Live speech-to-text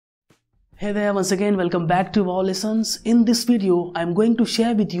Hey there, once again welcome back to our lessons. In this video, I am going to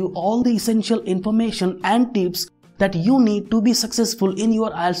share with you all the essential information and tips that you need to be successful in your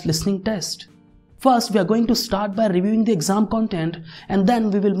IELTS listening test. First, we are going to start by reviewing the exam content, and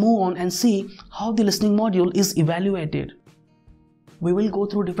then we will move on and see how the listening module is evaluated. We will go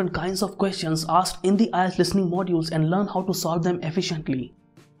through different kinds of questions asked in the IELTS listening modules and learn how to solve them efficiently.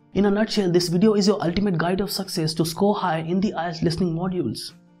 In a nutshell, this video is your ultimate guide of success to score high in the IELTS listening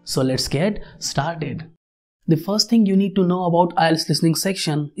modules. So let's get started. The first thing you need to know about IELTS listening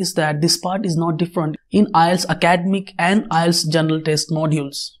section is that this part is not different in IELTS academic and IELTS general test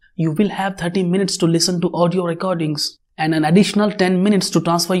modules. You will have 30 minutes to listen to audio recordings and an additional 10 minutes to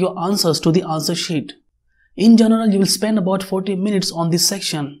transfer your answers to the answer sheet. In general, you will spend about 40 minutes on this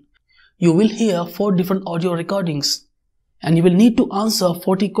section. You will hear 4 different audio recordings and you will need to answer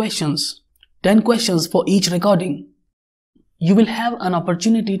 40 questions, 10 questions for each recording. You will have an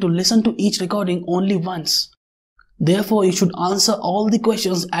opportunity to listen to each recording only once. Therefore, you should answer all the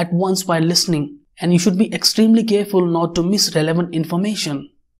questions at once while listening, and you should be extremely careful not to miss relevant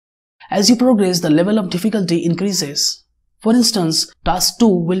information. As you progress, the level of difficulty increases. For instance, Task 2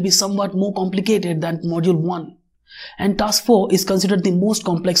 will be somewhat more complicated than Module 1, and Task 4 is considered the most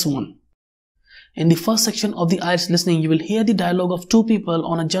complex one. In the first section of the IELTS listening, you will hear the dialogue of 2 people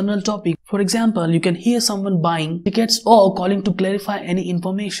on a general topic. For example, you can hear someone buying tickets or calling to clarify any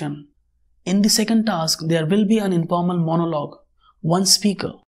information. In the second task, there will be an informal monologue, one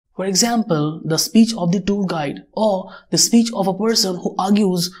speaker. For example, the speech of the tour guide or the speech of a person who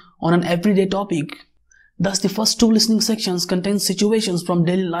argues on an everyday topic. Thus, the first 2 listening sections contain situations from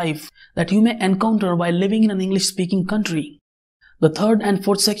daily life that you may encounter while living in an English-speaking country. The third and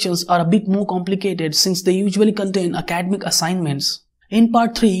fourth sections are a bit more complicated since they usually contain academic assignments. In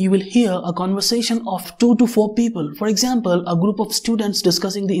part 3, you will hear a conversation of 2 to 4 people. For example, a group of students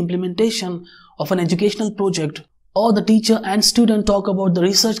discussing the implementation of an educational project, or the teacher and student talk about the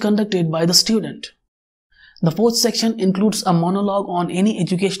research conducted by the student. The fourth section includes a monologue on any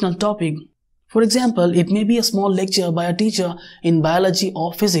educational topic. For example, it may be a small lecture by a teacher in biology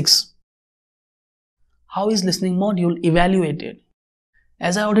or physics. How is listening module evaluated?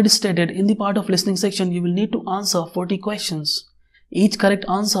 As I already stated, in the part of listening section, you will need to answer 40 questions. Each correct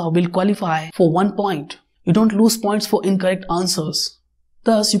answer will qualify for 1 point. You don't lose points for incorrect answers.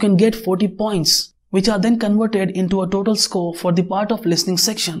 Thus, you can get 40 points, which are then converted into a total score for the part of listening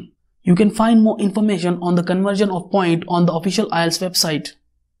section. You can find more information on the conversion of point on the official IELTS website.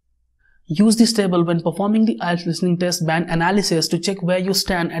 Use this table when performing the IELTS listening test band analysis to check where you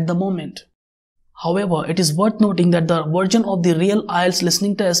stand at the moment. However, it is worth noting that the version of the real IELTS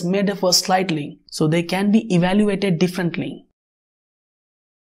listening test may differ slightly, so they can be evaluated differently.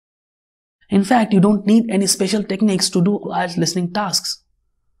 In fact, you don't need any special techniques to do IELTS listening tasks.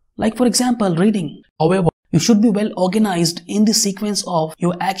 Like for example, reading. However, you should be well organized in the sequence of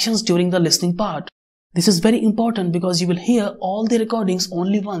your actions during the listening part. This is very important because you will hear all the recordings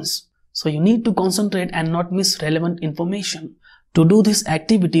only once, so you need to concentrate and not miss relevant information. To do this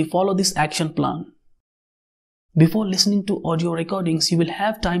activity, follow this action plan. Before listening to audio recordings, you will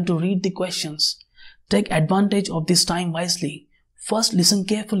have time to read the questions. Take advantage of this time wisely. First, listen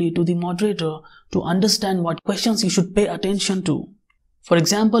carefully to the moderator to understand what questions you should pay attention to. For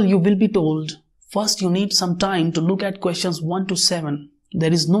example, you will be told, first you need some time to look at questions 1 to 7.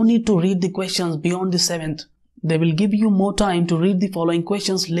 There is no need to read the questions beyond the 7th. They will give you more time to read the following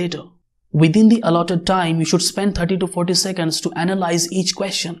questions later. Within the allotted time, you should spend 30 to 40 seconds to analyze each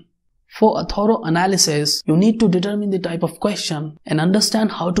question. For a thorough analysis, you need to determine the type of question and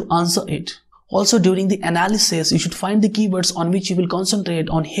understand how to answer it. Also, during the analysis, you should find the keywords on which you will concentrate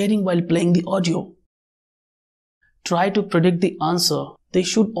on hearing while playing the audio. Try to predict the answer. This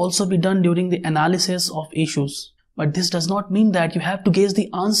should also be done during the analysis of issues. But this does not mean that you have to guess the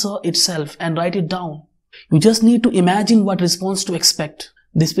answer itself and write it down. You just need to imagine what response to expect.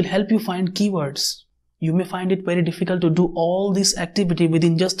 This will help you find keywords. You may find it very difficult to do all this activity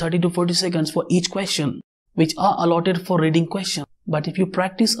within just 30 to 40 seconds for each question, which are allotted for reading questions. But if you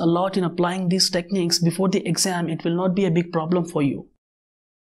practice a lot in applying these techniques before the exam, it will not be a big problem for you.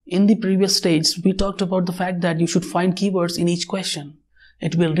 In the previous stage, we talked about the fact that you should find keywords in each question.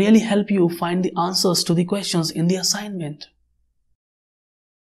 It will really help you find the answers to the questions in the assignment.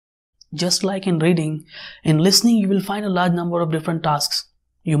 Just like in reading, in listening you will find a large number of different tasks.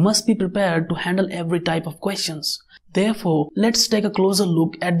 You must be prepared to handle every type of questions. Therefore, let's take a closer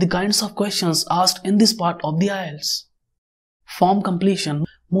look at the kinds of questions asked in this part of the IELTS. Form completion.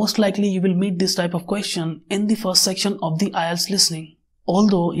 Most likely you will meet this type of question in the first section of the IELTS listening,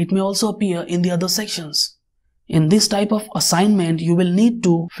 although it may also appear in the other sections. In this type of assignment, you will need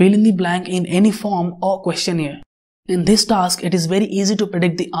to fill in the blank in any form or questionnaire. In this task, it is very easy to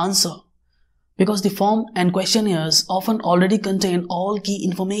predict the answer because the form and questionnaires often already contain all key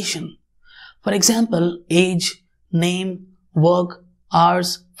information. For example, age, name, work,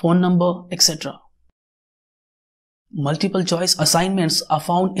 hours, phone number, etc. Multiple choice assignments are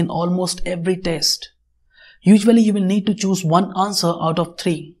found in almost every test. Usually you will need to choose one answer out of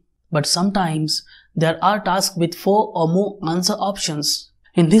 3, but sometimes there are tasks with 4 or more answer options.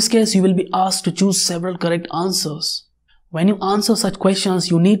 In this case, you will be asked to choose several correct answers. When you answer such questions,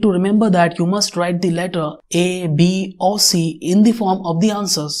 you need to remember that you must write the letter A, B or C in the form of the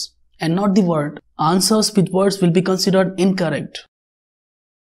answers and not the word. Answers with words will be considered incorrect.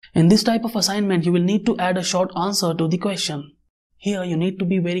 In this type of assignment, you will need to add a short answer to the question. Here you need to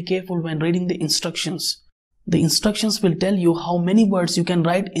be very careful when reading the instructions. The instructions will tell you how many words you can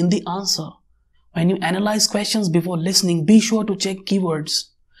write in the answer. When you analyze questions before listening, be sure to check keywords.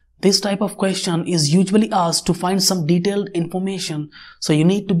 This type of question is usually asked to find some detailed information, so you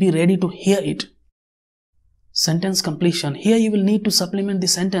need to be ready to hear it. Sentence completion. Here you will need to supplement the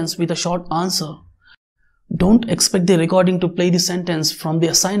sentence with a short answer. Don't expect the recording to play the sentence from the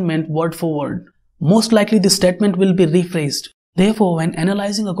assignment word for word. Most likely the statement will be rephrased. Therefore, when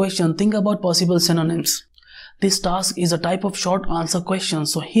analyzing a question, think about possible synonyms. This task is a type of short answer question,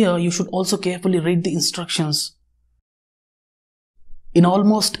 so here you should also carefully read the instructions. In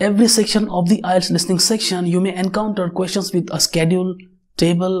almost every section of the IELTS listening section, you may encounter questions with a schedule,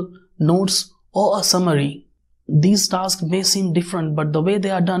 table, notes, or a summary. These tasks may seem different, but the way they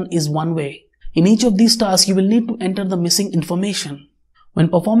are done is one way. In each of these tasks, you will need to enter the missing information. When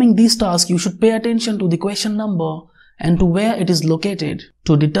performing these tasks, you should pay attention to the question number and to where it is located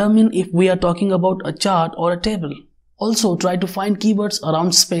to determine if we are talking about a chart or a table. Also, try to find keywords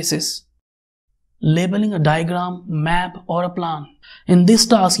around spaces. Labeling a diagram, map or a plan. In this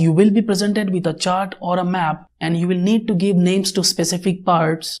task, you will be presented with a chart or a map and you will need to give names to specific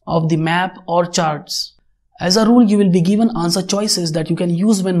parts of the map or charts. As a rule, you will be given answer choices that you can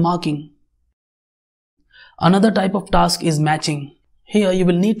use when marking. Another type of task is matching. Here you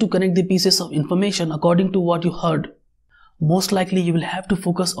will need to connect the pieces of information according to what you heard. Most likely you will have to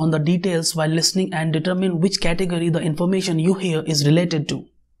focus on the details while listening and determine which category the information you hear is related to.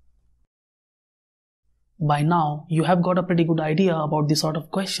 By now, you have got a pretty good idea about the sort of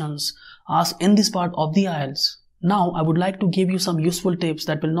questions asked in this part of the IELTS. Now, I would like to give you some useful tips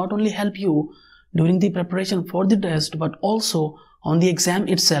that will not only help you during the preparation for the test but also on the exam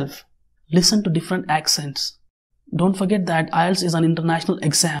itself. Listen to different accents. Don't forget that IELTS is an international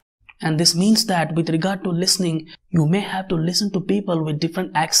exam, and this means that with regard to listening, you may have to listen to people with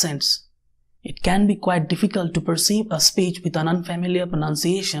different accents. It can be quite difficult to perceive a speech with an unfamiliar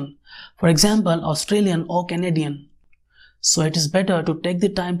pronunciation, for example, Australian or Canadian. So it is better to take the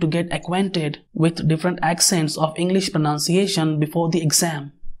time to get acquainted with different accents of English pronunciation before the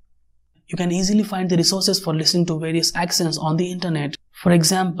exam. You can easily find the resources for listening to various accents on the internet. For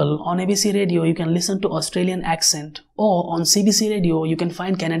example, on ABC Radio you can listen to Australian accent, or on CBC Radio you can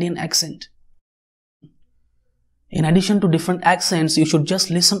find Canadian accent. In addition to different accents, you should just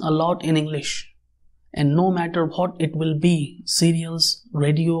listen a lot in English. And no matter what it will be, serials,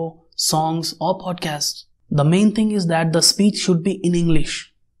 radio, songs or podcasts, the main thing is that the speech should be in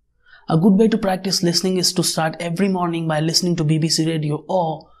English. A good way to practice listening is to start every morning by listening to BBC Radio,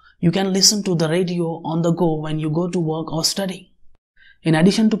 or you can listen to the radio on the go when you go to work or study. In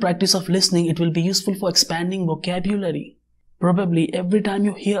addition to practice of listening, it will be useful for expanding vocabulary. Probably every time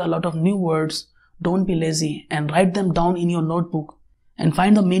you hear a lot of new words, don't be lazy and write them down in your notebook and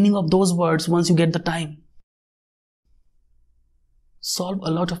find the meaning of those words once you get the time. Solve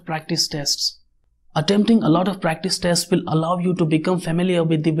a lot of practice tests. Attempting a lot of practice tests will allow you to become familiar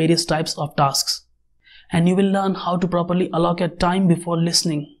with the various types of tasks, and you will learn how to properly allocate time before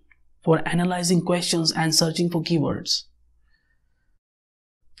listening, for analyzing questions and searching for keywords.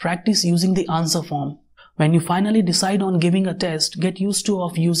 Practice using the answer form. When you finally decide on giving a test, get used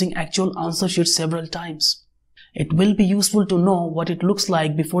to using actual answer sheets several times. It will be useful to know what it looks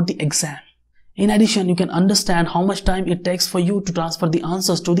like before the exam. In addition, you can understand how much time it takes for you to transfer the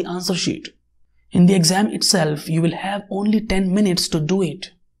answers to the answer sheet. In the exam itself, you will have only 10 minutes to do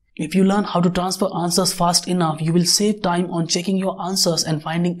it. If you learn how to transfer answers fast enough, you will save time on checking your answers and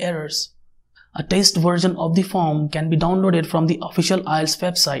finding errors. A test version of the form can be downloaded from the official IELTS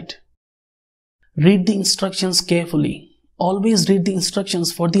website. Read the instructions carefully. Always read the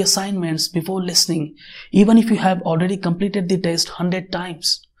instructions for the assignments before listening, even if you have already completed the test 100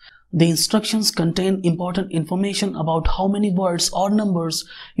 times. The instructions contain important information about how many words or numbers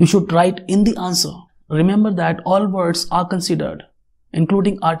you should write in the answer. Remember that all words are considered,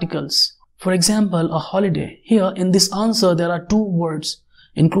 including articles. For example, a holiday. Here in this answer there are 2 words,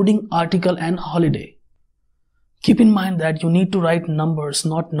 including article and holiday. Keep in mind that you need to write numbers,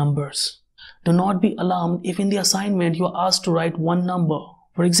 not numbers. Do not be alarmed if in the assignment you are asked to write one number.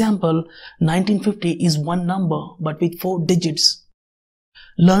 For example, 1950 is one number but with 4 digits.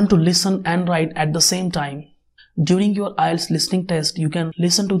 Learn to listen and write at the same time. During your IELTS listening test, you can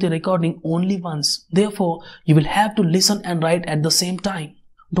listen to the recording only once. Therefore, you will have to listen and write at the same time.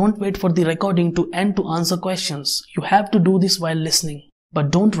 Don't wait for the recording to end to answer questions. You have to do this while listening. But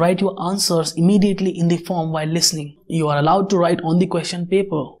don't write your answers immediately in the form while listening. You are allowed to write on the question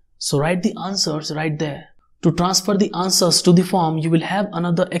paper. So write the answers right there. To transfer the answers to the form, you will have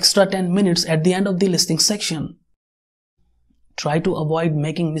another extra 10 minutes at the end of the listening section. Try to avoid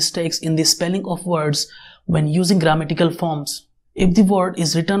making mistakes in the spelling of words when using grammatical forms. If the word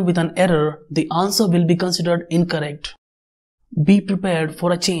is written with an error, the answer will be considered incorrect. Be prepared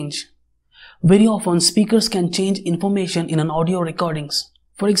for a change. Very often, speakers can change information in an audio recordings.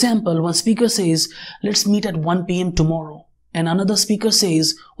 For example, one speaker says, "Let's meet at 1 p.m. tomorrow." And another speaker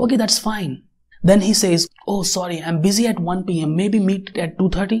says, "Okay, that's fine." Then he says, "Oh, sorry, I'm busy at 1 p.m. Maybe meet at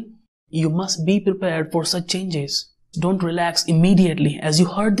 2:30. You must be prepared for such changes. Don't relax immediately. As you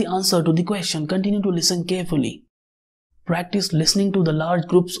heard the answer to the question, continue to listen carefully. Practice listening to the large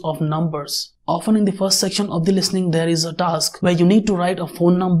groups of numbers. Often in the first section of the listening, there is a task where you need to write a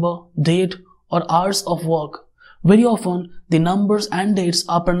phone number, date, or hours of work. Very often, the numbers and dates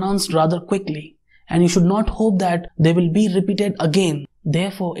are pronounced rather quickly, and you should not hope that they will be repeated again.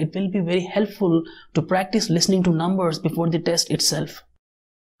 Therefore, it will be very helpful to practice listening to numbers before the test itself.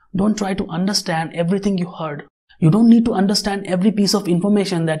 Don't try to understand everything you heard. You don't need to understand every piece of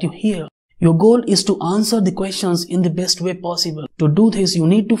information that you hear. Your goal is to answer the questions in the best way possible. To do this, you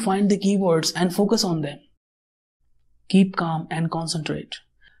need to find the keywords and focus on them. Keep calm and concentrate.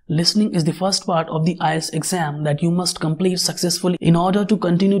 Listening is the first part of the IELTS exam that you must complete successfully in order to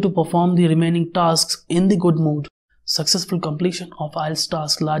continue to perform the remaining tasks in the good mood. Successful completion of IELTS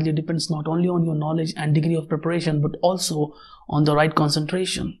tasks largely depends not only on your knowledge and degree of preparation but also on the right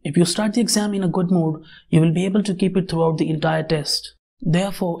concentration. If you start the exam in a good mood, you will be able to keep it throughout the entire test.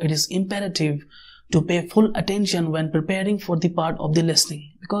 Therefore, it is imperative to pay full attention when preparing for the part of the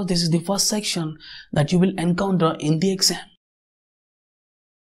listening, because this is the first section that you will encounter in the exam.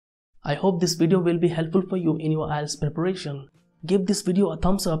 I hope this video will be helpful for you in your IELTS preparation. Give this video a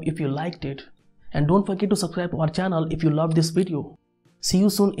thumbs up if you liked it. And don't forget to subscribe to our channel if you loved this video. See you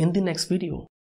soon in the next video.